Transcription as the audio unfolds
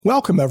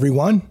Welcome,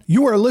 everyone.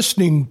 You are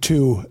listening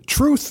to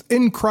Truth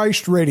in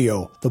Christ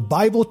Radio, the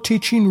Bible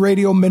teaching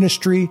radio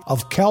ministry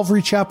of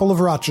Calvary Chapel of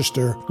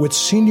Rochester with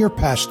Senior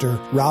Pastor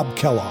Rob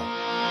Kellogg.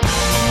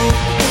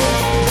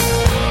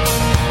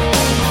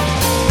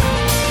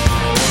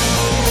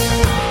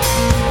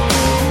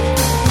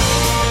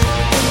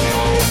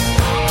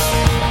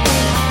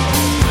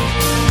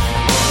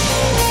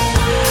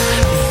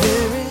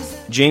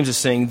 James is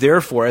saying,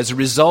 therefore, as a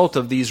result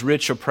of these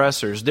rich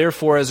oppressors,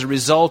 therefore, as a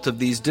result of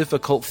these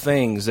difficult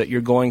things that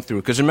you're going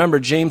through. Because remember,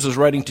 James was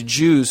writing to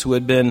Jews who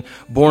had been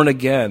born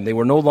again. They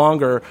were no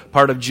longer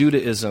part of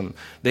Judaism.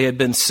 They had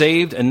been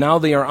saved, and now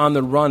they are on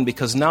the run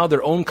because now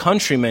their own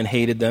countrymen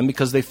hated them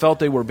because they felt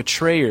they were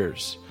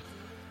betrayers.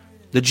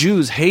 The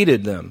Jews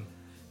hated them.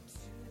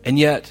 And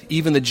yet,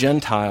 even the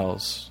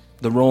Gentiles,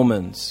 the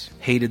Romans,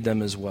 hated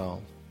them as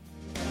well.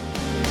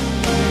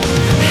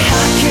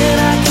 How can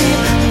I keep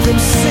from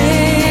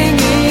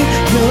singing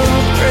your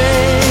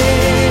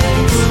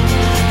praise?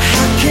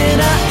 How can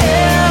I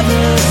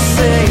ever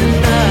say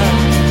enough?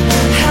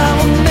 How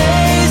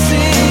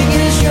amazing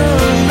is your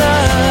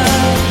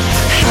love?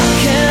 How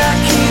can I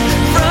keep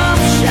from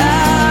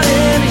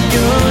shouting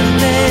your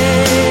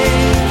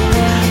name?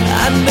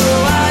 I know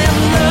I am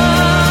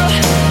loved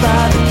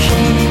by the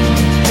King,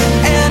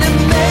 and it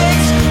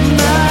makes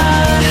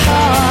my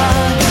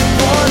heart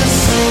want to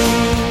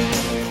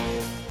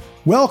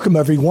sing. Welcome,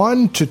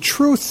 everyone, to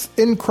Truth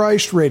in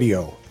Christ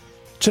Radio.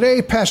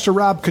 Today, Pastor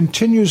Rob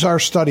continues our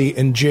study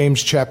in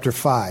James chapter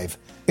 5.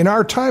 In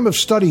our time of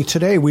study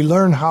today, we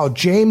learn how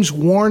James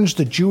warns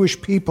the Jewish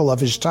people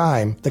of his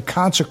time the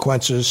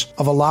consequences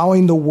of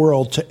allowing the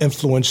world to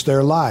influence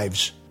their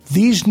lives.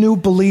 These new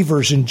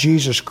believers in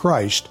Jesus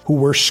Christ, who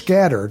were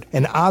scattered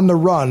and on the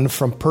run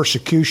from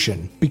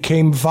persecution,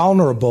 became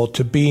vulnerable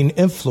to being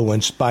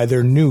influenced by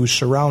their new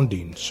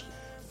surroundings.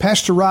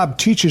 Pastor Rob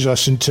teaches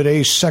us in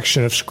today's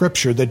section of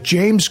Scripture that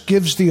James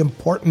gives the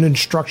important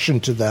instruction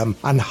to them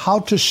on how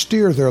to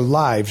steer their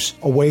lives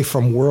away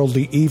from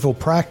worldly evil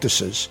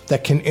practices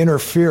that can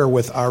interfere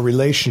with our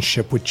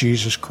relationship with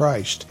Jesus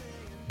Christ.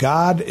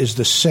 God is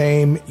the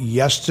same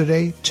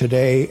yesterday,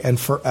 today, and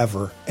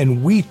forever,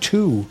 and we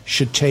too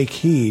should take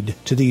heed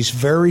to these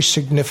very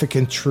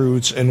significant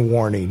truths and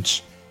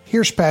warnings.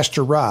 Here's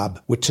Pastor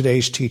Rob with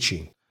today's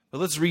teaching. But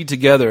let's read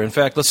together. In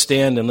fact, let's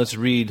stand and let's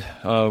read.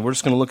 We're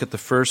just going to look at the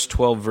first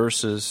 12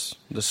 verses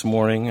this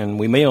morning, and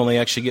we may only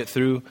actually get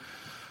through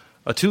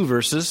 2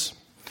 verses.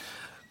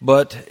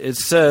 But it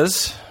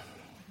says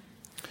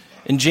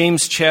in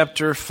James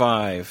chapter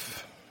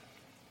 5,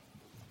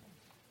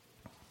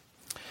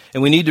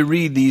 and we need to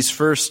read these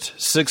first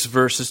 6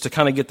 verses to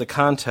kind of get the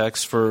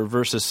context for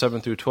verses 7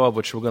 through 12,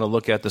 which we're going to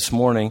look at this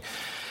morning.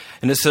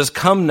 And it says,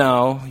 "Come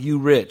now, you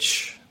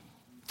rich,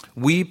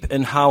 weep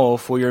and howl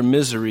for your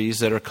miseries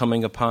that are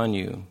coming upon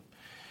you.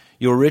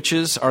 Your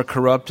riches are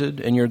corrupted,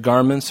 and your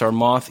garments are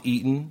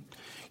moth-eaten.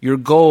 Your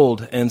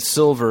gold and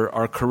silver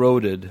are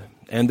corroded,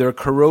 and their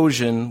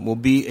corrosion will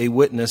be a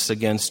witness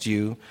against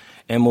you,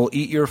 and will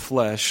eat your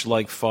flesh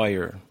like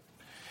fire.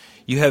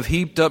 You have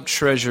heaped up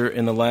treasure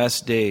in the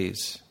last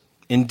days.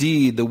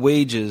 Indeed, the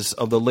wages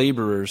of the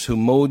laborers who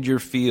mowed your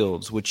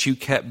fields, which you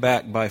kept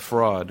back by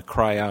fraud,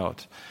 cry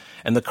out.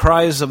 And the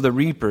cries of the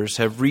reapers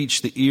have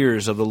reached the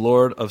ears of the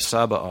Lord of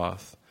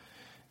Sabaoth.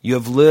 You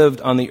have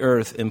lived on the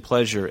earth in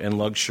pleasure and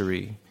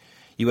luxury.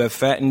 You have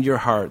fattened your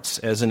hearts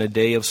as in a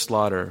day of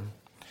slaughter.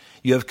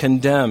 You have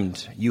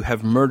condemned, you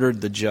have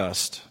murdered the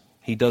just.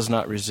 He does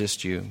not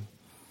resist you.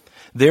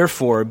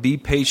 Therefore, be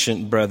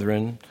patient,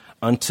 brethren,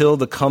 until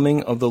the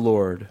coming of the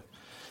Lord.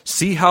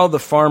 See how the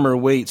farmer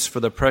waits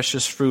for the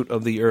precious fruit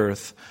of the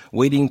earth,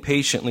 waiting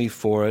patiently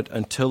for it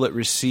until it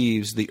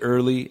receives the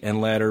early and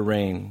latter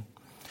rain.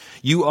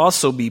 You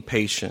also be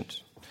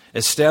patient.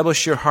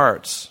 Establish your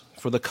hearts,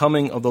 for the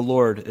coming of the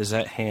Lord is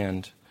at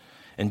hand.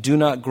 And do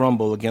not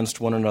grumble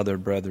against one another,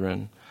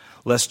 brethren,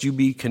 lest you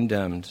be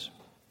condemned.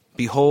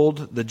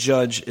 Behold, the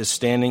judge is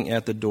standing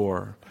at the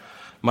door.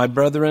 My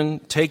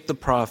brethren, take the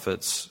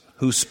prophets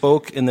who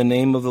spoke in the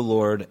name of the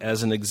Lord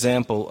as an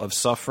example of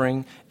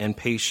suffering and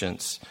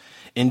patience.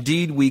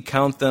 Indeed, we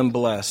count them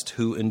blessed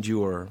who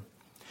endure.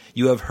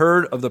 You have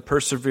heard of the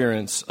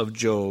perseverance of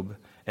Job,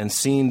 and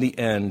seen the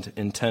end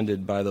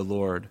intended by the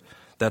Lord,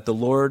 that the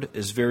Lord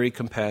is very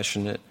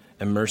compassionate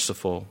and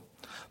merciful.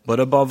 But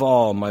above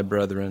all, my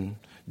brethren,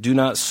 do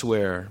not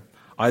swear,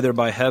 either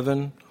by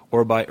heaven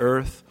or by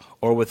earth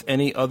or with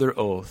any other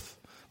oath,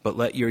 but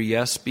let your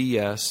yes be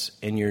yes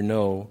and your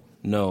no,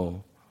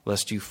 no,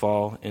 lest you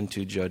fall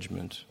into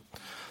judgment."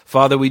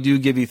 Father, we do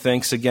give you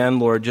thanks again,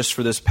 Lord, just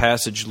for this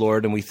passage,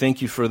 Lord, and we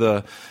thank you for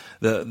the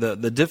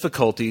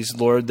difficulties,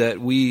 Lord, that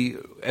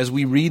as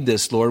we read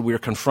this, Lord, we are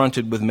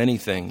confronted with many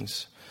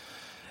things.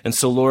 And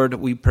so, Lord,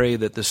 we pray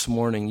that this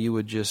morning you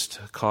would just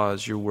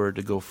cause your word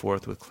to go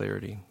forth with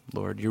clarity.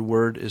 Lord, your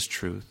word is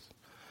truth.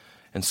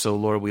 And so,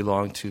 Lord, we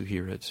long to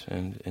hear it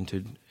and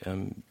to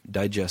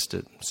digest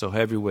it. So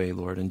have your way,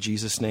 Lord. In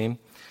Jesus' name,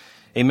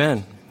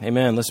 amen.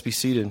 Amen. Let's be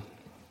seated.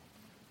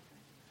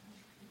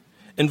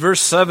 In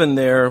verse 7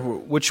 there,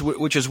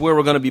 which is where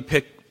we're going to be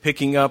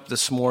picking up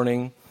this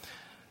morning.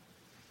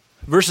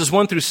 Verses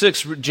 1 through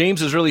 6,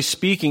 James is really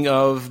speaking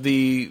of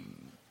the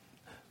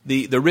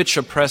rich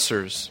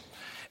oppressors.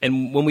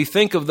 And when we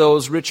think of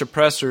those rich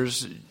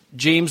oppressors,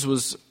 James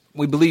was,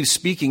 we believe,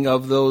 speaking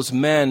of those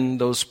men,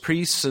 those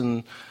priests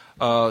and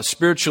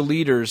spiritual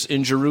leaders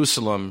in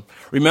Jerusalem.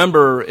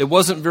 Remember, it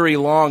wasn't very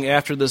long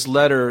after this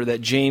letter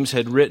that James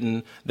had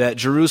written that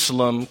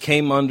Jerusalem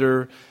came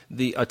under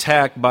the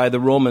attack by the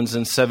Romans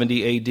in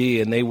 70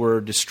 AD, and they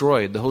were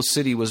destroyed. The whole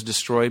city was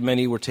destroyed.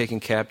 Many were taken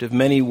captive.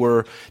 Many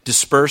were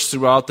dispersed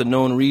throughout the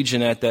known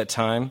region at that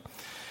time.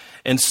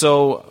 And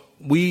so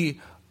we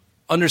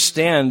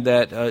understand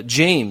that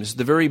James,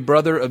 the very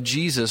brother of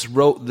Jesus,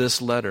 wrote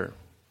this letter.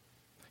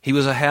 He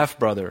was a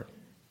half-brother.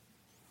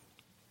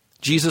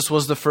 Jesus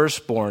was the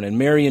firstborn, and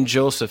Mary and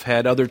Joseph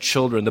had other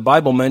children. The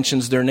Bible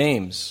mentions their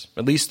names,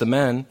 at least the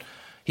men.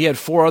 He had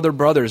 4 other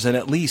brothers and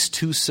at least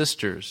 2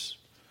 sisters.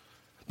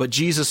 But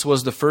Jesus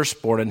was the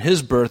firstborn, and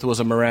his birth was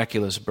a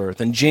miraculous birth.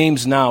 And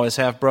James now, his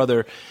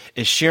half-brother,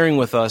 is sharing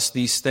with us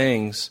these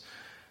things.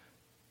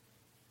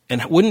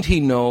 And wouldn't he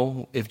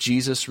know if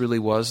Jesus really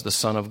was the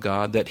Son of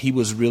God, that he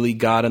was really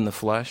God in the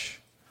flesh?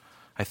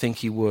 I think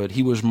he would.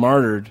 He was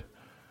martyred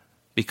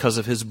because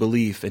of his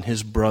belief in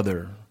his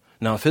brother.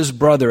 Now, if his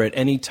brother at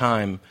any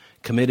time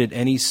committed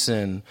any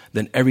sin,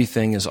 then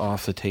everything is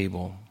off the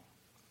table.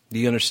 Do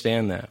you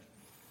understand that?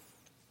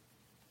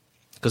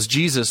 Because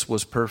Jesus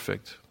was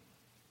perfect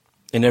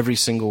in every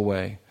single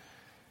way.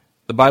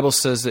 The Bible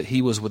says that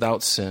he was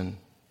without sin.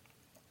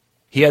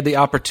 He had the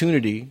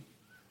opportunity,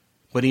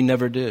 but he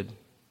never did,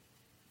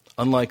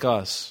 unlike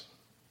us.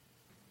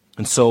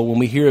 And so when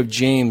we hear of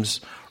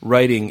James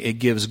writing, it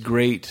gives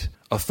great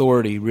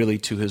authority really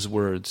to his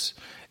words.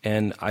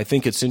 And I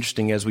think it's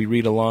interesting as we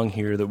read along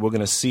here that we're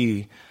going to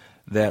see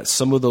that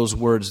some of those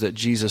words that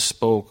Jesus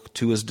spoke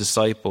to his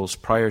disciples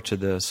prior to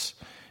this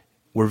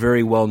were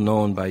very well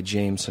known by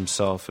James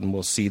himself, and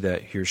we'll see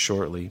that here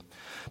shortly.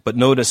 But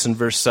notice in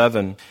verse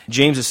 7,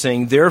 James is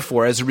saying,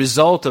 therefore, as a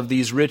result of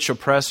these rich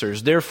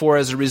oppressors, therefore,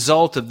 as a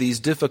result of these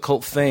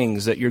difficult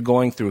things that you're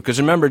going through. Because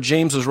remember,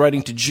 James was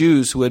writing to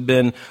Jews who had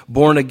been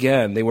born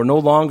again. They were no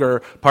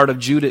longer part of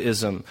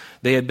Judaism.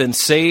 They had been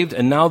saved,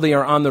 and now they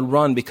are on the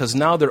run because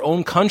now their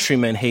own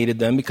countrymen hated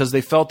them because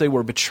they felt they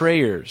were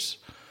betrayers.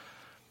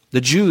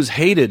 The Jews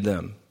hated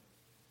them.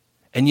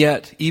 And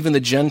yet, even the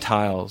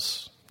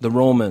Gentiles, the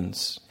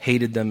Romans,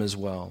 hated them as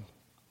well.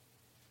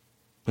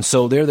 And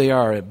so there they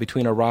are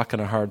between a rock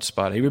and a hard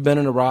spot. Have you ever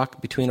been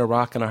between a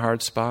rock and a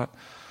hard spot?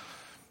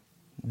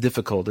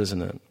 Difficult,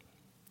 isn't it?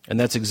 And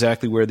that's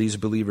exactly where these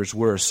believers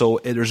were. So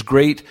there's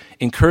great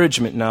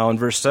encouragement now in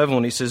verse 7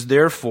 when he says,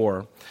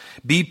 therefore,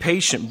 be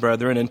patient,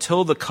 brethren,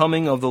 until the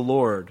coming of the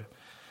Lord.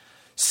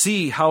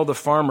 See how the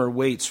farmer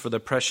waits for the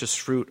precious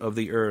fruit of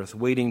the earth,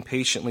 waiting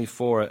patiently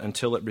for it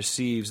until it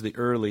receives the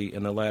early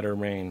and the latter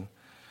rain.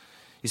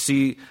 You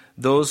see,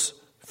 those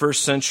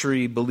first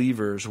century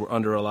believers were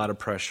under a lot of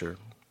pressure.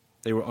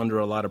 They were under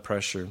a lot of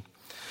pressure.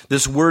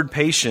 This word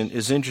patient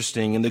is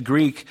interesting in the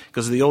Greek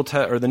because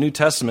the New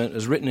Testament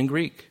is written in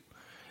Greek.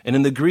 And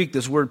in the Greek,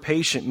 this word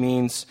patient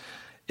means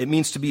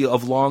to be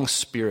of long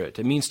spirit.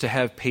 It means to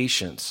have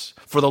patience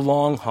for the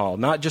long haul,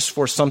 not just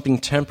for something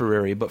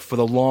temporary, but for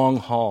the long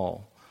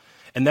haul.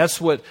 And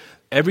that's what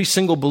every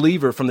single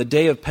believer from the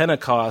day of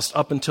Pentecost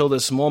up until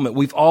this moment,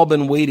 we've all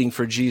been waiting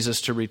for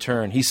Jesus to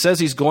return. He says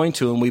he's going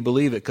to, and we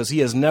believe it because he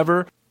has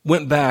never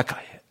went back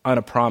on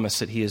a promise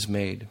that he has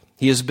made.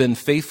 He has been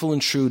faithful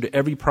and true to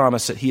every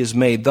promise that he has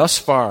made thus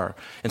far.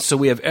 And so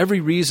we have every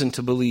reason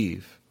to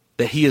believe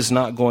that he is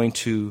not going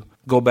to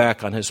go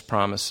back on his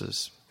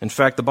promises. In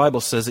fact, the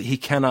Bible says that he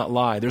cannot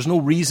lie. There's no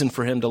reason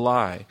for him to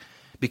lie.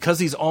 Because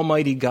he's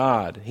Almighty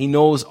God, he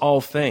knows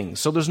all things.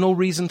 So there's no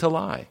reason to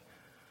lie.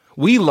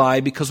 We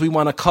lie because we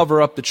want to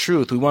cover up the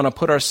truth. We want to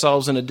put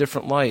ourselves in a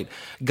different light.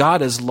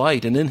 God is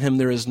light, and in him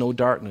there is no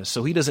darkness.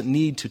 So he doesn't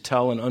need to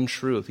tell an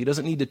untruth. He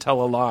doesn't need to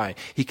tell a lie.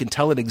 He can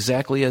tell it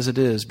exactly as it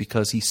is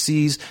because he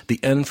sees the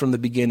end from the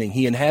beginning.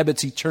 He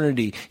inhabits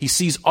eternity. He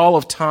sees all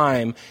of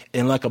time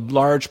in like a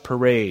large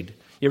parade.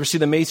 You ever see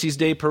the Macy's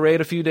Day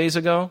Parade a few days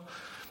ago?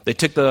 They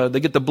get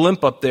the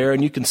blimp up there,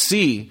 and you can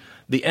see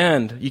the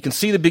end. You can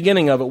see the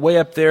beginning of it way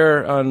up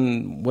there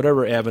on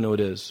whatever avenue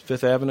it is,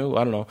 Fifth Avenue,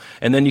 I don't know.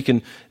 And then you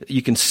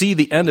can see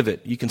the end of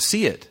it. You can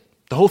see it,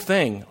 the whole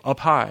thing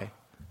up high.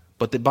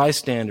 But the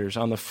bystanders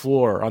on the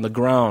floor, on the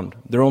ground,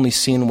 they're only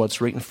seeing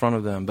what's right in front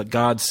of them. But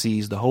God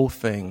sees the whole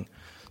thing.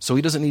 So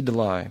he doesn't need to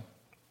lie.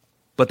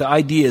 But the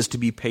idea is to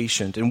be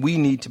patient, and we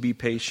need to be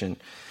patient.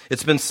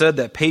 It's been said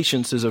that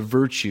patience is a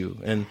virtue,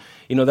 and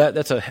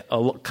that's a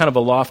kind of a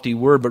lofty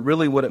word, but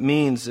really what it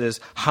means is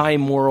high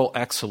moral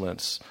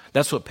excellence.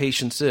 That's what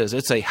patience is.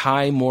 It's a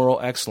high moral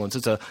excellence.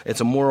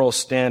 It's a moral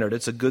standard.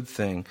 It's a good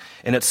thing,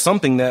 and it's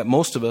something that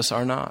most of us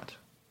are not.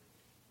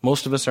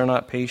 Most of us are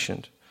not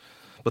patient,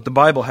 but the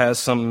Bible has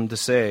something to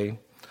say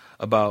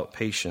about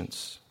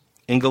patience.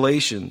 In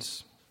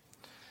Galatians,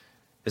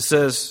 it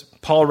says,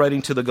 Paul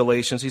writing to the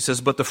Galatians, he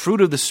says, but the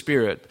fruit of the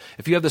Spirit,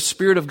 if you have the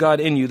Spirit of God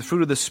in you, the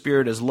fruit of the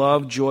Spirit is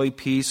love, joy,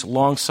 peace,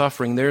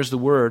 long-suffering. There's the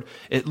word.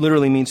 It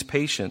literally means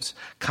patience,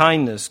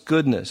 kindness,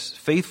 goodness,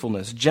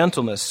 faithfulness,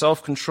 gentleness,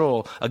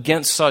 self-control.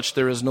 Against such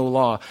there is no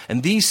law.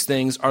 And these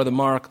things are the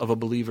mark of a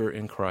believer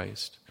in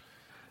Christ.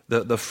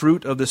 The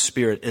fruit of the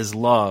Spirit is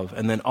love,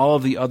 and then all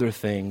of the other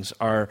things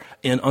are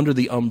under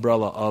the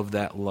umbrella of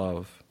that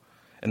love.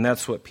 And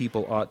that's what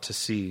people ought to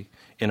see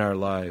in our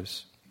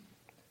lives.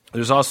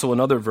 There's also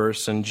another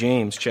verse in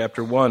James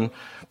chapter 1,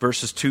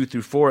 verses 2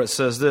 through 4. It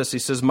says this. He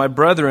says, my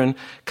brethren,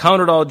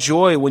 count it all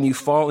joy when you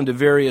fall into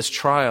various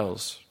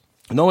trials,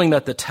 knowing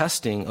that the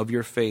testing of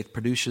your faith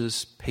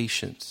produces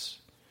patience.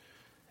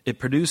 It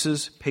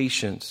produces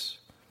patience.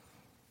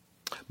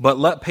 But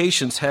let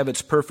patience have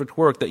its perfect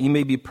work, that you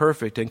may be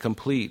perfect and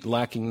complete,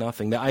 lacking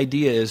nothing. The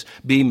idea is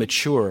be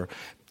mature.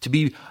 To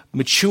be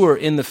mature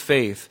in the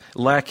faith,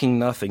 lacking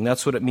nothing.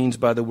 That's what it means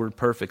by the word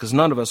perfect, because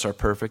none of us are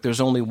perfect. There's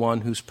only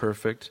one who's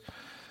perfect.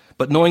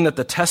 But knowing that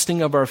the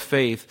testing of our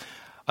faith,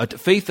 a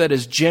faith that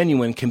is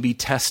genuine, can be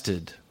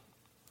tested.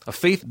 A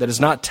faith that is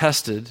not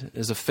tested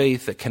is a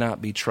faith that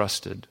cannot be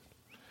trusted.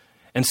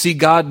 And see,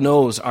 God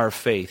knows our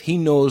faith. He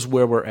knows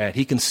where we're at.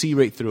 He can see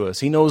right through us.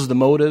 He knows the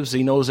motives.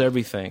 He knows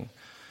everything.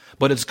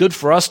 But it's good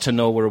for us to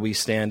know where we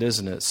stand,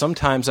 isn't it?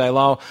 Sometimes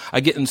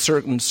I get in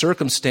certain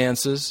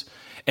circumstances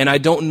and I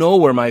don't know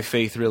where my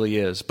faith really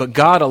is. But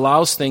God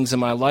allows things in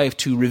my life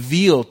to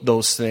reveal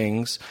those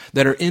things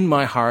that are in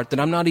my heart that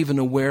I'm not even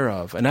aware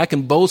of. And I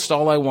can boast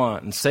all I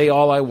want and say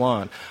all I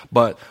want.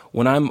 But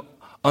when I'm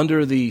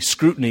under the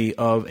scrutiny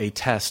of a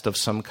test of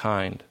some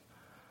kind,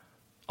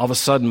 all of a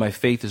sudden my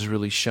faith is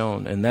really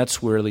shown. And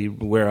that's really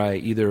where I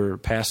either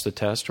pass the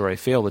test or I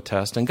fail the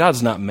test. And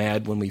God's not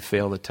mad when we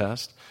fail the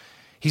test.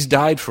 He's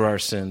died for our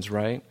sins,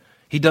 right?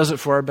 He does it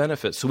for our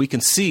benefit, so we can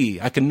see.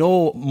 I can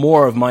know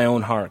more of my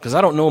own heart, because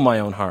I don't know my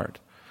own heart.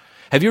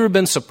 Have you ever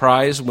been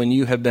surprised when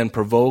you have been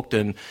provoked,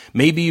 and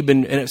maybe you've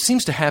been, and it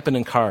seems to happen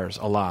in cars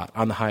a lot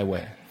on the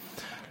highway.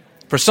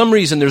 For some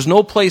reason, there's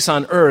no place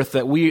on earth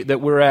that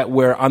we're at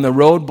where on the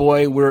road,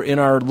 boy, we're in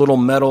our little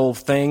metal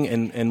thing,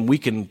 and we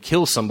can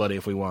kill somebody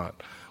if we want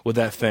with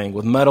that thing,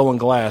 with metal and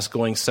glass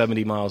going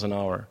 70 miles an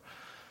hour.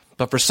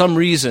 But for some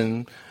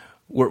reason,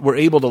 we're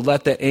able to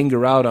let that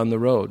anger out on the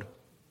road.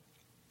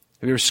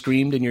 Have you ever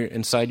screamed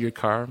inside your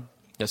car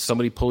that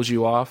somebody pulls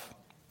you off,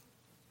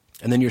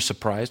 and then you're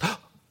surprised? Oh,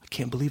 I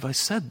can't believe I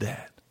said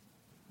that.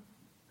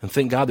 And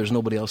thank God there's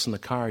nobody else in the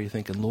car. You're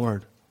thinking,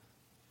 Lord,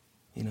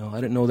 I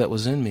didn't know that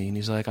was in me. And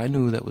he's like, I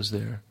knew that was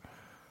there.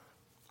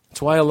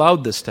 That's why I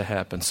allowed this to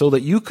happen, so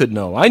that you could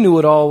know. I knew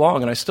it all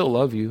along, and I still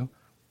love you.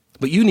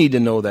 But you need to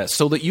know that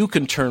so that you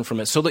can turn from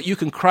it, so that you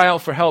can cry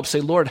out for help.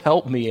 Say, Lord,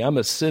 help me. I'm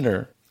a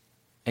sinner.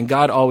 And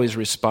God always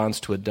responds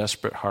to a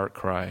desperate heart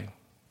cry.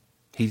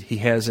 He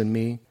has in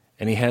me,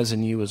 and He has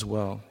in you as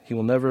well. He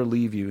will never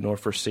leave you nor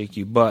forsake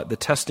you. But the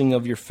testing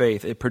of your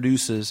faith, it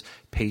produces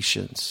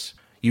patience.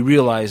 You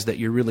realize that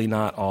you're really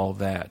not all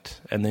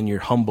that. And then you're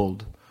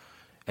humbled.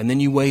 And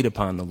then you wait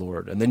upon the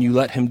Lord. And then you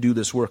let Him do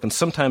this work. And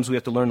sometimes we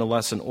have to learn the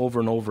lesson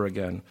over and over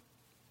again.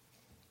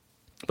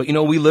 But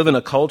we live in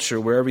a culture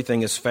where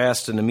everything is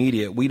fast and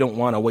immediate. We don't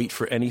want to wait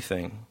for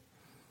anything.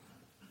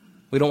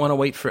 We don't want to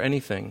wait for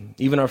anything.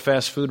 Even our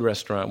fast food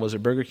restaurant, was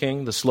it Burger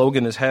King? The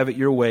slogan is, have it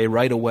your way,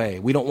 right away.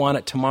 We don't want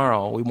it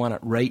tomorrow. We want it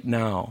right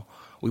now.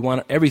 We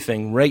want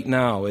everything right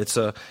now. It's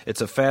a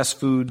fast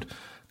food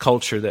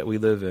culture that we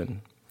live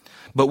in.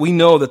 But we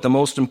know that the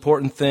most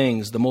important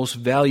things, the most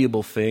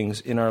valuable things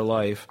in our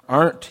life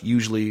aren't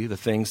usually the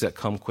things that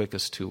come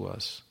quickest to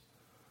us.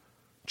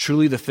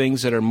 Truly the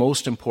things that are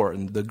most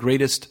important, the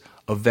greatest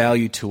of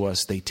value to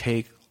us, they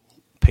take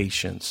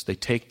patience. They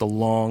take the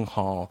long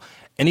haul.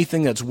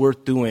 Anything that's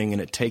worth doing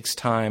and it takes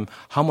time,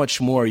 how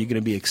much more are you going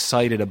to be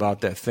excited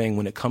about that thing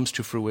when it comes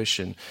to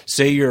fruition?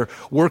 Say you're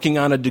working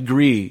on a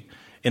degree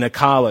in a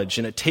college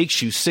and it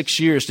takes you 6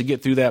 years to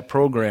get through that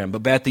program,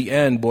 but at the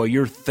end, boy,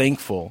 you're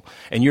thankful.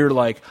 And you're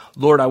like,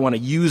 Lord, I want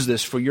to use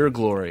this for your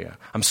glory.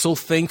 I'm so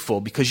thankful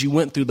because you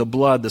went through the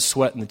blood, the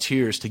sweat, and the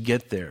tears to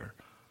get there.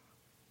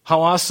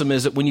 How awesome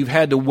is it when you've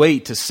had to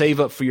wait to save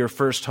up for your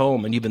first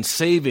home and you've been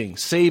saving,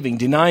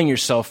 denying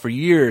yourself for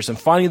years, and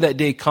finally that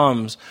day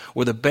comes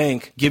where the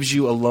bank gives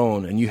you a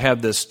loan and you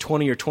have this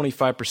 20 or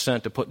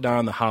 25% to put down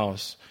on the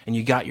house and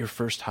you got your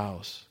first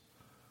house.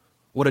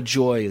 What a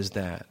joy is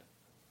that.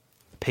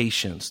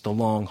 Patience, the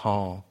long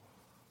haul.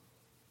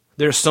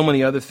 There are so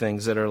many other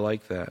things that are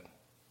like that.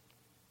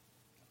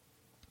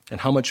 And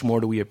how much more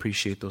do we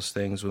appreciate those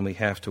things when we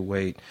have to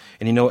wait?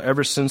 And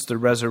ever since the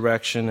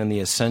resurrection and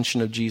the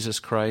ascension of Jesus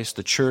Christ,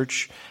 the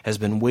church has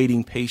been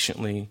waiting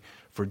patiently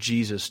for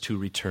Jesus to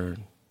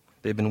return.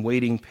 They've been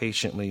waiting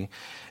patiently.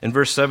 In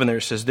verse 7 there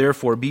it says,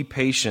 therefore be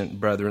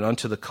patient, brethren,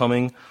 unto the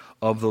coming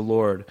of the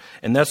Lord.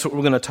 And that's what we're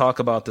going to talk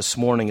about this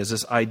morning, is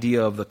this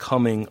idea of the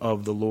coming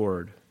of the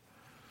Lord.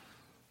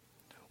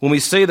 When we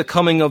say the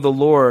coming of the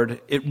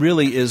Lord, it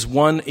really is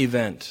one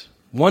event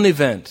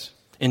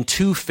in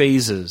two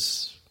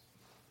phases.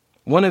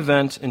 One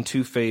event in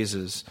two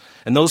phases.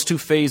 And those two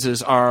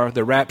phases are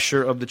the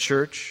rapture of the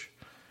church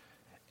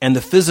and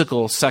the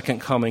physical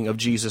second coming of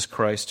Jesus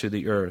Christ to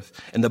the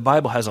earth. And the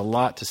Bible has a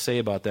lot to say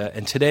about that.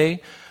 And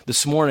today,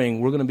 this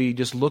morning, we're going to be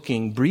just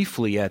looking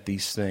briefly at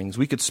these things.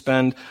 We could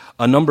spend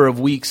a number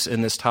of weeks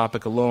in this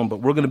topic alone, but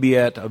we're going to be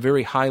at a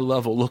very high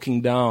level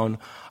looking down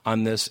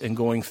on this and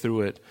going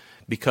through it,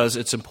 because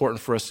it's important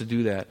for us to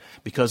do that,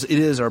 because it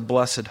is our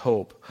blessed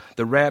hope.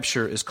 The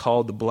rapture is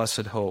called the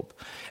blessed hope.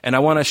 And I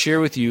want to share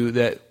with you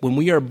that when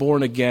we are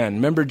born again,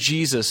 remember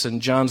Jesus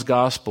in John's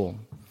Gospel,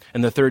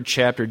 in the 3rd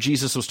chapter,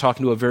 Jesus was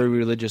talking to a very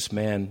religious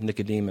man,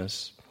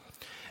 Nicodemus.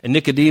 And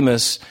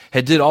Nicodemus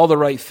had did all the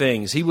right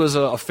things. He was a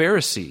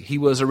Pharisee. He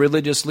was a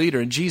religious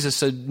leader. And Jesus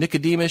said,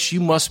 Nicodemus, you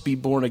must be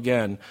born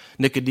again.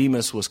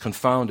 Nicodemus was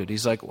confounded.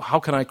 He's like, how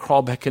can I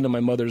crawl back into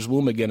my mother's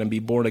womb again and be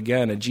born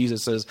again? And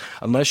Jesus says,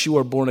 unless you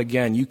are born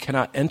again, you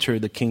cannot enter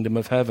the kingdom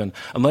of heaven.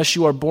 Unless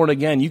you are born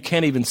again, you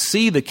can't even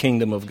see the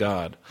kingdom of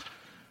God.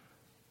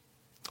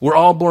 We're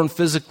all born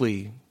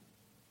physically.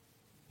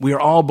 We are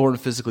all born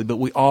physically, but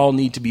we all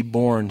need to be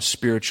born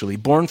spiritually.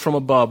 Born from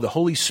above, the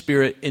Holy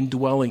Spirit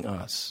indwelling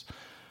us.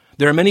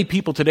 There are many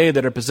people today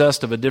that are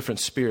possessed of a different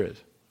spirit.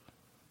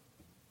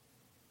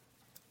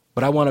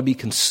 But I want to be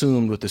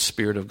consumed with the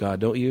Spirit of God,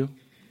 don't you?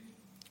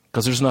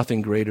 Because there's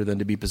nothing greater than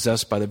to be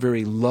possessed by the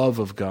very love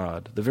of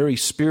God, the very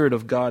Spirit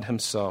of God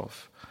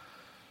Himself.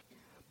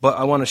 But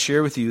I want to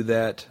share with you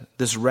that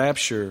this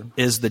rapture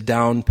is the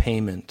down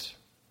payment.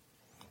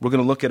 We're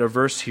going to look at a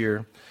verse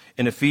here.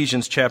 In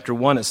Ephesians chapter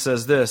 1, it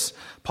says this,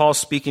 Paul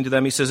speaking to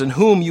them, he says, in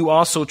whom you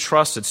also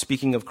trusted,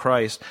 speaking of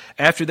Christ,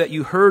 after that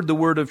you heard the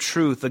word of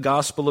truth, the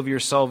gospel of your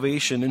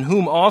salvation, in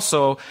whom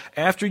also,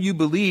 after you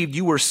believed,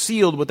 you were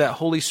sealed with that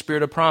Holy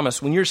Spirit of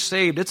promise. When you're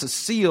saved, it's a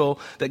seal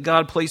that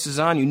God places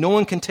on you. No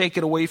one can take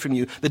it away from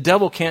you. The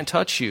devil can't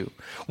touch you.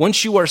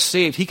 Once you are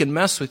saved, he can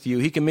mess with you.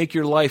 He can make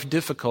your life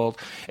difficult,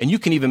 and you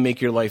can even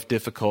make your life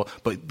difficult,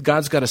 but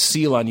God's got a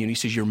seal on you, and he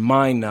says, you're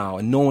mine now,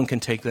 and no one can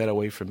take that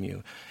away from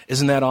you.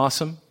 Isn't that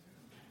awesome?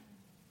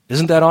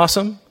 Isn't that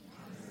awesome?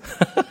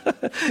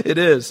 It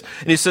is.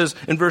 And he says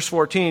in verse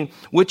 14,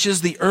 which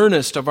is the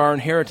earnest of our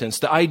inheritance.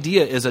 The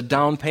idea is a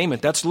down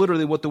payment. That's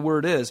literally what the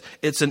word is.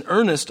 It's an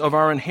earnest of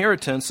our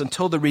inheritance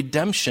until the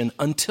redemption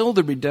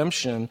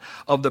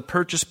of the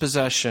purchased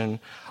possession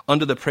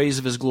unto the praise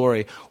of His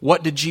glory.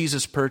 What did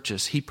Jesus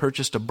purchase? He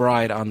purchased a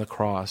bride on the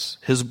cross.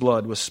 His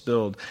blood was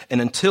spilled. And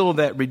until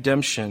that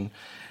redemption,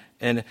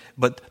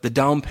 but the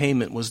down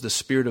payment was the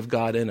Spirit of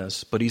God in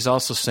us. But he's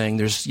also saying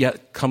there's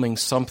yet coming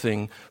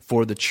something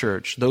for the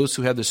church. Those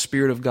who have the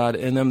Spirit of God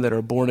in them that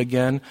are born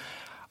again,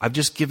 I've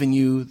just given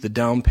you the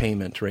down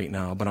payment right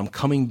now, but I'm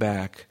coming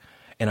back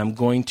and I'm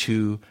going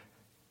to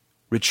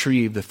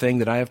retrieve the thing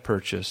that I have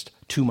purchased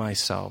to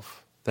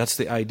myself. That's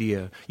the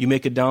idea. You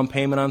make a down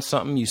payment on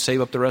something, you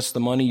save up the rest of the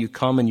money, you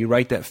come and you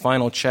write that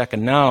final check,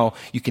 and now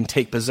you can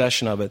take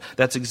possession of it.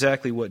 That's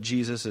exactly what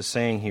Jesus is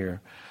saying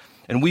here.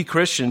 And we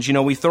Christians,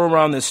 we throw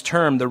around this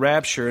term, the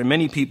rapture, and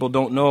many people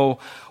don't know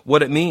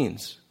what it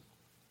means.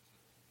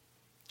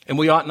 And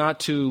we ought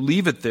not to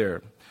leave it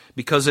there,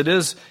 because it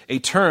is a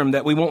term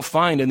that we won't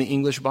find in the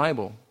English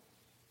Bible.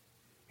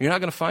 You're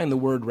not going to find the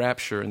word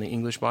rapture in the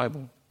English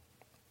Bible.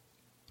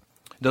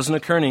 It doesn't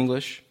occur in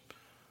English.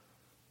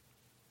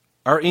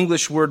 Our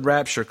English word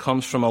rapture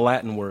comes from a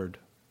Latin word,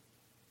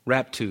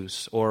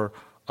 raptus, or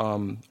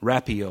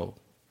rapio,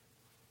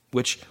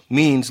 which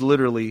means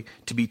literally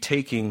to be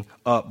taken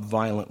up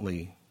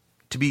violently,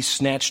 to be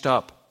snatched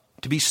up,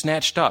 to be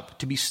snatched up,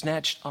 to be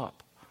snatched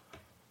up.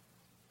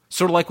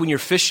 Sort of like when you're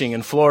fishing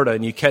in Florida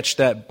and you catch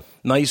that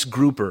nice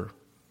grouper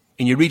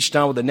and you reach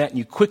down with a net and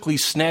you quickly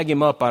snag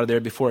him up out of there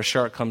before a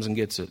shark comes and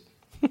gets it.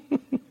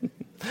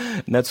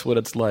 And that's what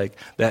it's like.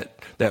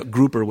 That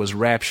grouper was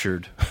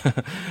raptured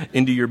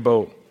into your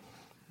boat,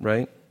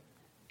 right?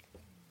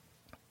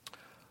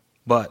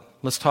 But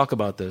let's talk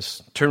about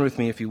this. Turn with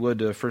me, if you would,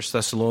 to 1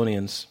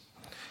 Thessalonians.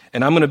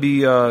 And I'm going to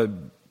be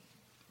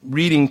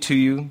reading to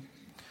you.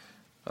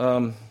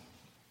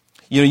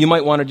 You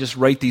might want to just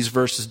write these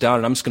verses down,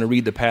 and I'm just going to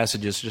read the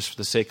passages just for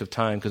the sake of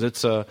time,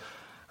 because I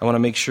want to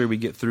make sure we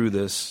get through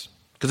this,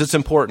 because it's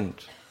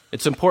important.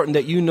 It's important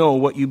that you know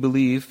what you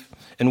believe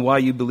and why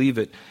you believe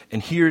it.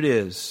 And here it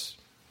is.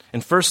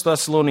 In 1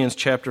 Thessalonians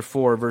chapter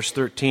 4, verse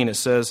 13, it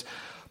says,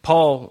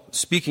 Paul,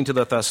 speaking to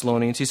the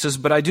Thessalonians, he says,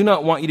 but I do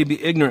not want you to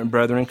be ignorant,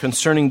 brethren,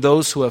 concerning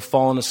those who have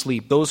fallen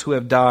asleep, those who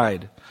have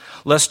died,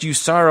 lest you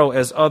sorrow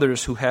as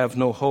others who have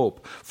no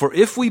hope. For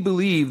if we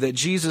believe that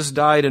Jesus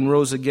died and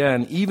rose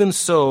again, even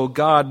so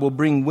God will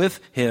bring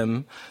with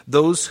Him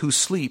those who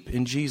sleep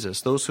in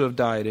Jesus, those who have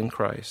died in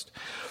Christ.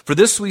 For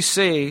this we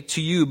say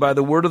to you by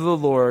the word of the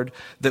Lord,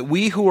 that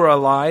we who are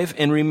alive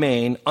and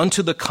remain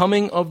unto the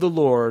coming of the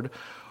Lord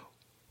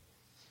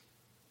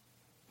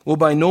will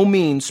by no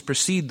means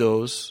precede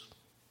those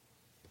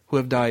who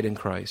have died in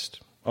Christ,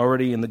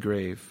 already in the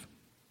grave.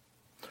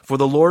 For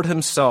the Lord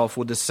Himself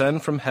will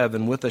descend from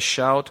heaven with a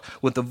shout,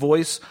 with the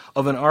voice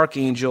of an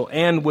archangel,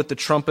 and with the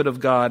trumpet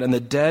of God, and the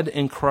dead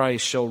in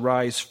Christ shall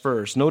rise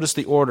first. Notice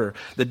the order.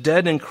 The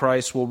dead in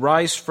Christ will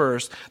rise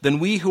first, then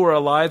we who are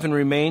alive and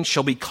remain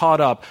shall be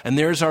caught up. And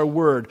there's our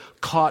word,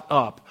 caught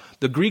up.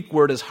 The Greek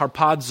word is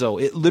harpazo.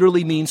 It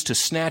literally means to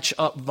snatch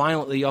up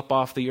violently up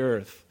off the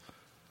earth.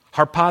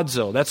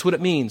 Harpazo, that's what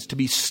it means, to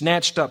be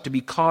snatched up, to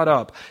be caught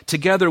up,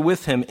 together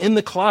with him in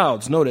the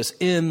clouds. Notice,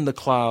 in the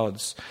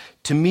clouds,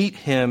 to meet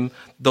him,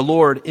 the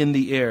Lord, in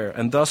the air.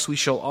 And thus we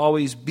shall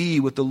always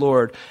be with the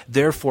Lord.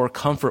 Therefore,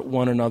 comfort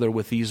one another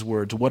with these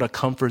words. What a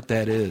comfort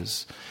that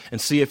is. And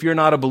see, if you're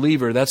not a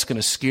believer, that's going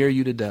to scare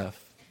you to death.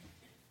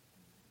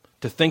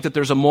 To think that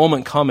there's a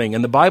moment coming.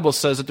 And the Bible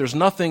says that there's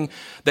nothing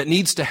that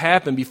needs to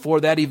happen before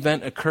that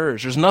event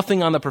occurs. There's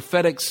nothing on the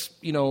prophetic,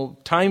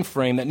 time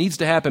frame that needs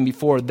to happen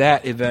before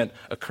that event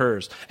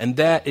occurs. And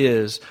that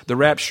is the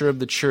rapture of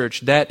the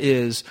church. That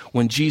is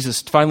when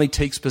Jesus finally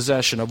takes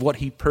possession of what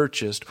he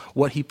purchased,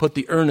 what he put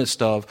the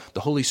earnest of, the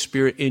Holy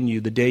Spirit in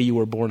you the day you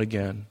were born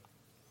again.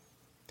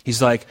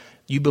 He's like,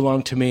 you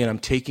belong to me and I'm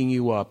taking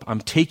you up. I'm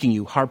taking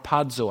you,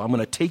 harpazo. I'm going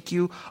to take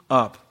you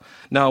up.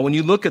 Now, when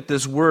you look at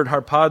this word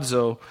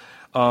harpazo,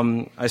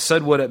 I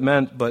said what it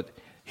meant, but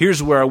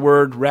here's where our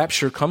word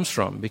rapture comes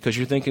from, because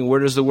you're thinking, where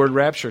does the word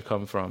rapture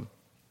come from?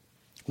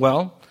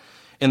 Well,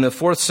 in the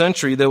 4th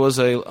century, there was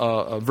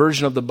a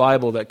version of the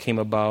Bible that came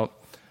about.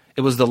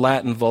 It was the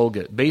Latin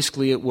Vulgate.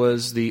 Basically, it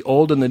was the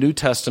Old and the New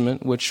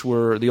Testament, which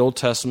were the Old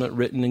Testament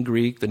written in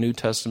Greek, the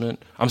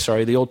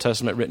Old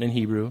Testament written in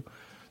Hebrew,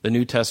 the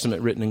New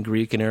Testament written in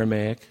Greek and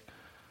Aramaic.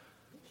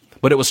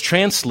 But it was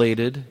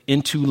translated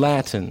into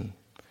Latin.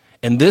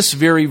 And this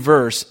very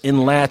verse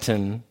in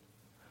Latin,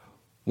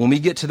 when we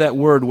get to that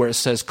word where it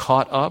says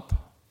caught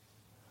up,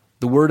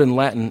 the word in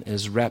Latin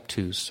is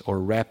raptus or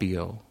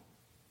rapio,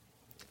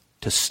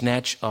 to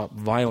snatch up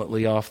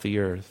violently off the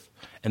earth.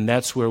 And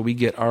that's where we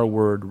get our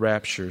word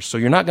rapture. So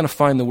you're not going to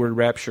find the word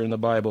rapture in the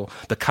Bible.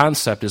 The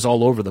concept is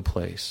all over the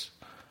place.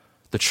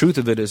 The truth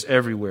of it is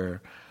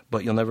everywhere,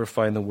 but you'll never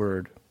find the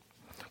word.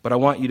 But I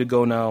want you to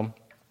go now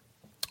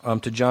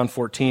to John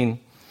 14,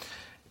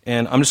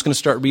 and I'm just going to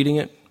start reading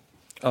it.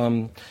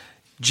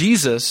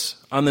 Jesus,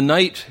 on the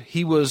night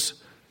he was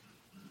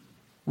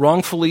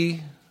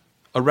wrongfully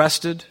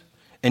arrested,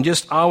 and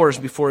just hours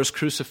before his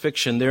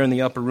crucifixion there in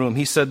the upper room,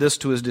 he said this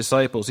to his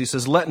disciples. He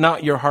says, "Let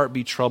not your heart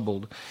be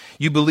troubled.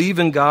 You believe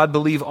in God,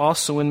 believe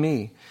also in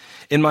me.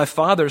 In my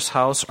Father's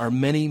house are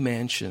many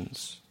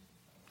mansions.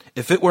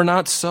 If it were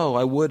not so,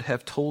 I would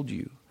have told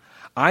you.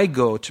 I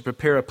go to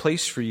prepare a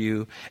place for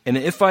you, and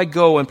if I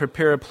go and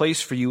prepare a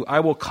place for you, I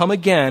will come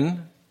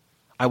again,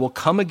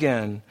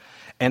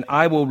 and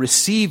I will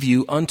receive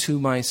you unto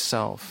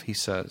myself," he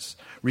says.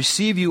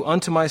 Receive you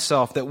unto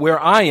myself, that where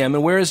I am,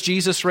 and where is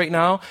Jesus right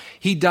now?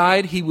 He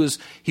died, he was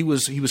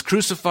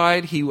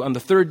crucified, on the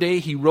third day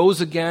he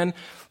rose again.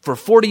 For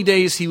 40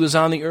 days he was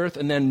on the earth,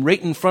 and then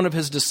right in front of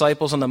his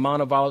disciples on the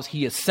Mount of Olives,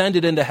 he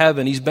ascended into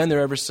heaven. He's been there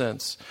ever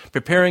since,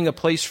 preparing a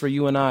place for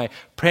you and I,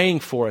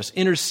 praying for us,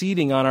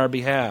 interceding on our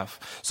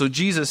behalf. So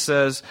Jesus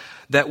says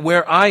that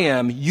where I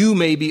am, you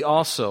may be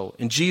also.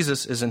 And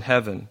Jesus is in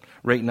heaven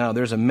right now.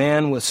 There's a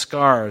man with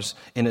scars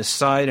in his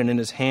side and in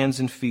his hands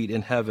and feet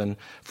in heaven.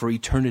 For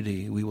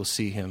eternity we will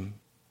see him.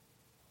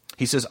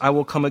 He says, I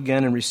will come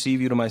again and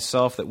receive you to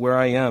myself, that where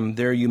I am,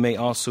 there you may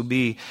also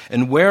be.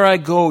 And where I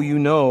go, you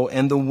know,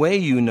 and the way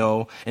you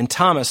know. And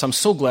Thomas, I'm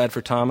so glad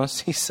for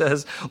Thomas. He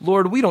says,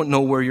 Lord, we don't know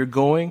where you're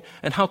going,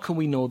 and how can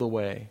we know the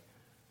way?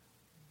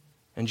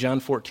 In John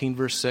 14,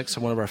 verse 6,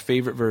 one of our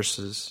favorite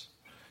verses,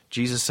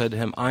 Jesus said to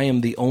him, I am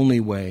the only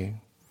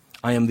way,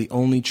 I am the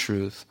only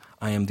truth,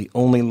 I am the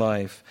only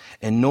life,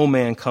 and no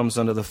man comes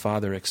unto the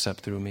Father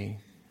except through me.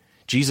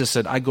 Jesus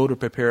said, I go to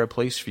prepare a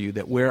place for you,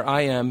 that where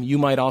I am, you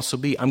might also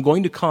be. I'm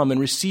going to come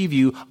and receive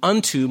you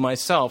unto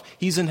myself.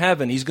 He's in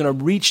heaven. He's going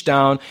to reach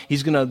down.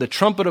 He's going to, the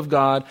trumpet of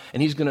God,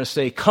 and he's going to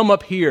say, come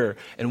up here.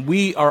 And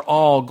we are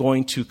all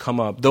going to come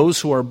up.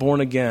 Those who are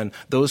born again,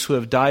 those who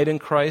have died in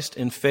Christ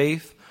in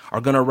faith, are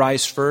going to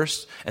rise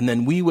first, and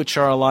then we which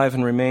are alive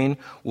and remain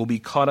will be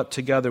caught up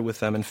together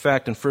with them. In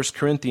fact, in 1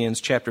 Corinthians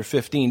chapter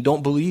 15,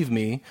 don't believe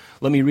me,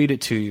 let me read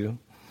it to you.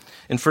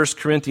 In 1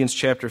 Corinthians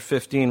chapter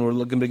 15, we're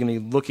going to be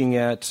looking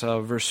at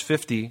verse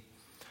 50.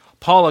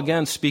 Paul,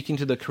 again, speaking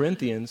to the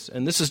Corinthians,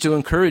 and this is to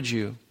encourage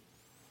you,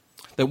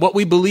 that what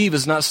we believe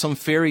is not some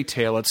fairy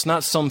tale. It's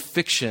not some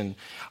fiction.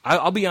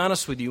 I'll be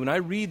honest with you. When I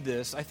read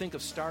this, I think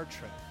of Star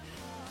Trek.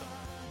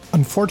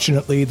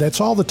 Unfortunately,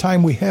 that's all the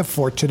time we have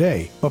for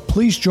today. But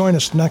please join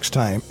us next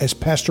time as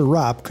Pastor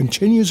Rob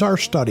continues our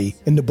study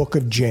in the book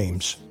of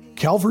James.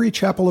 Calvary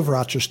Chapel of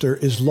Rochester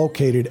is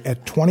located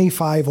at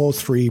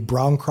 2503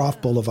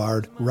 Browncroft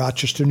Boulevard,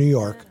 Rochester, New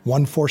York,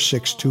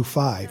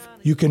 14625.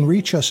 You can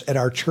reach us at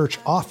our church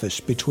office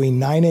between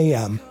 9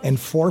 a.m. and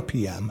 4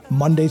 p.m.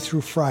 Monday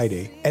through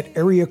Friday at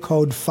area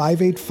code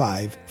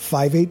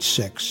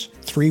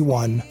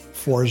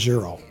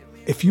 585-586-3140.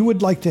 If you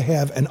would like to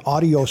have an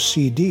audio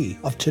CD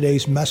of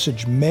today's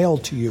message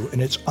mailed to you in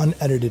its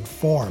unedited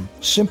form,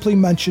 simply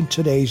mention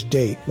today's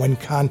date when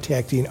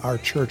contacting our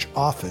church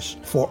office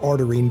for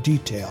ordering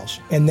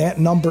details. And that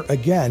number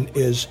again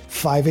is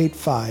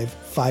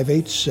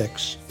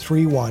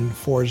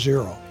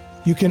 585-586-3140.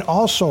 You can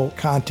also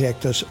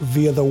contact us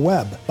via the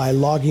web by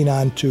logging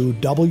on to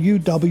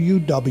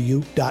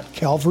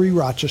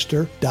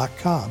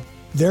www.calvaryrochester.com.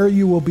 There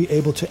you will be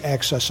able to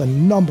access a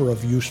number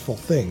of useful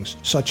things,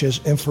 such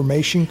as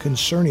information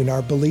concerning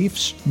our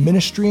beliefs,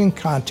 ministry and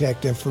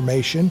contact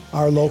information,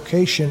 our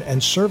location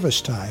and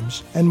service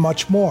times, and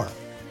much more.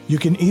 You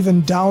can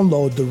even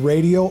download the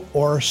radio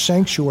or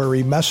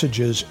sanctuary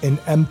messages in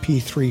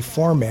MP3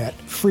 format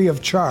free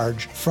of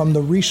charge from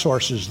the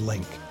resources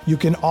link. You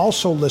can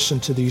also listen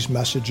to these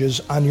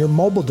messages on your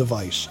mobile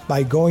device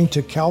by going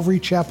to Calvary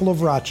Chapel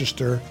of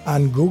Rochester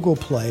on Google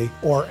Play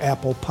or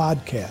Apple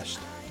Podcast.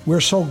 We're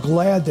so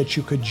glad that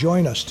you could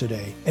join us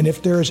today, and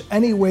if there is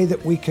any way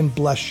that we can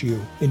bless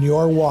you in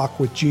your walk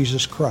with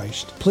Jesus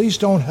Christ, please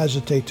don't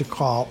hesitate to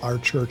call our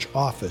church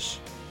office.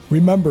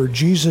 Remember,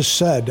 Jesus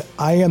said,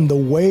 "I am the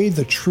way,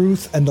 the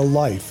truth, and the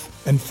life,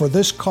 and for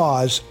this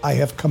cause I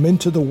have come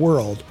into the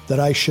world, that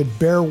I should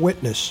bear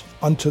witness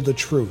unto the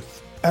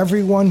truth.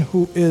 Everyone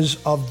who is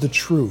of the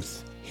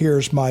truth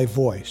hears my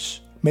voice."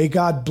 May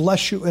God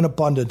bless you in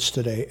abundance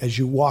today as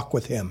you walk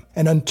with Him.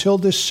 And until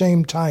this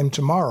same time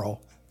tomorrow,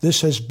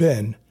 this has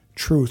been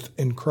Truth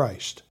in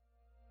Christ.